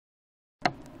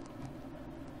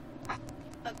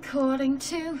According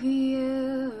to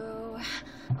you,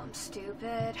 I'm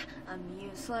stupid, I'm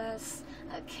useless,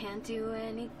 I can't do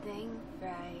anything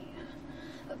right.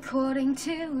 According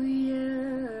to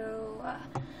you,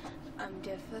 I'm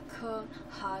difficult,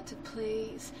 hard to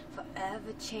please,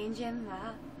 forever changing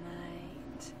my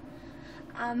mind.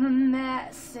 I'm a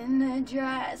mess in a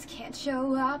dress, can't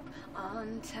show up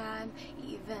on time,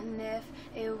 even if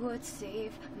it would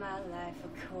save my life.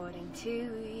 According to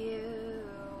you,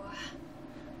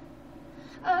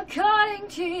 according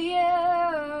to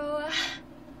you,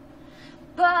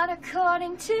 but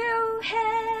according to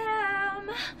him,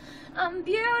 I'm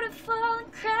beautiful,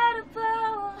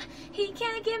 incredible, he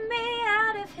can't get me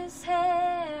out of his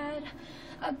head.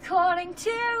 According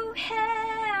to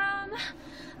him,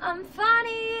 I'm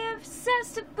funny,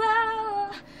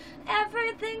 irresistible,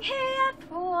 everything he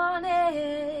ever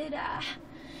wanted.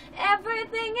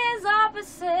 Everything is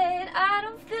opposite, I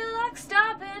don't feel like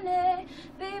stopping it.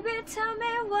 Baby, tell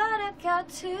me what I got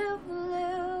to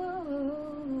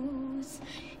lose.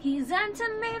 He's into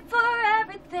me for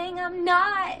everything I'm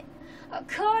not.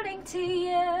 According to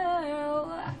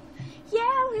you,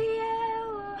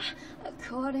 you,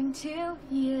 according to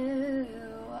you.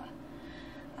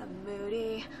 I'm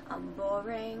moody, I'm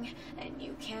boring, and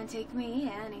you can't take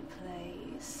me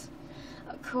anyplace.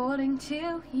 According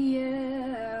to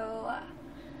you,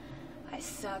 I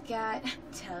suck at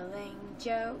telling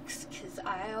jokes, 'cause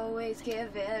I always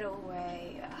give it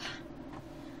away.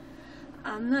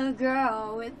 I'm the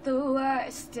girl with the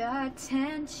worst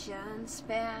attention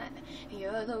span.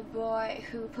 You're the boy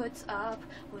who puts up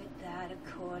with that.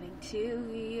 According to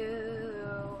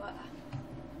you,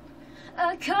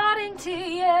 according to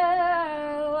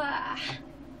you,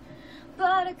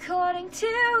 but according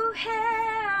to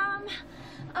him,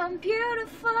 I'm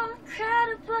beautiful,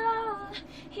 incredible,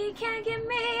 he can't get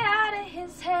me out of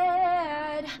his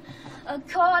head.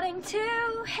 According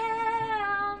to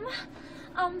him,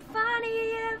 I'm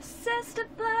funny,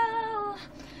 irresistible,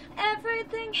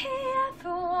 everything he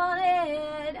ever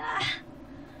wanted.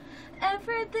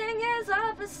 Everything is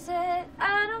opposite,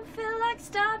 I don't feel like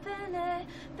stopping it.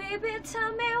 Baby,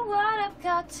 tell me what I've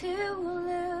got to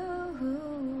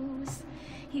lose.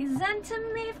 He's into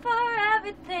me for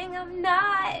everything I'm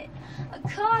not.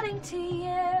 According to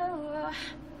you,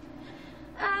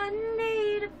 I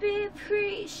need to be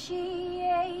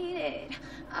appreciated,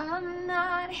 I'm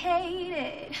not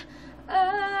hated.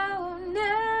 Oh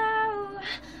no,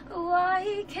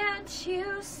 why can't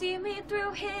you see me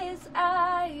through his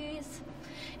eyes?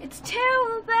 It's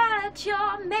too bad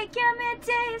you're making me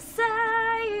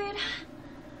decide.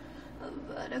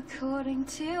 But according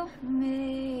to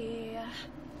me,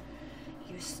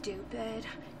 you're stupid,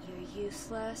 you're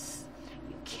useless,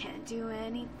 you can't do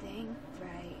anything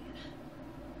right.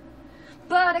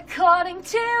 But according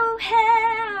to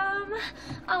him,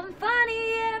 I'm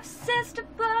funny,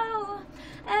 irresistible,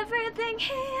 everything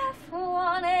he ever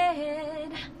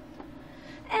wanted.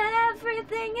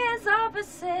 Everything is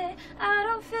opposite, I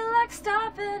don't feel like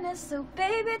stopping it. So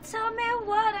baby, tell me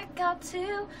what I got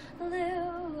to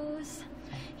lose.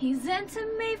 He's into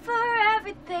me for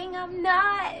everything I'm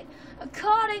not.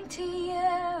 According to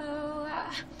you,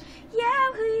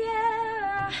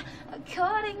 yeah,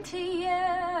 according to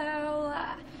you,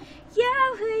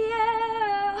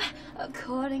 yeah,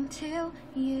 according to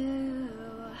you.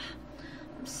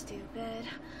 I'm stupid,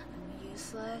 I'm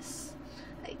useless,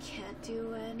 I can't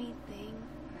do anything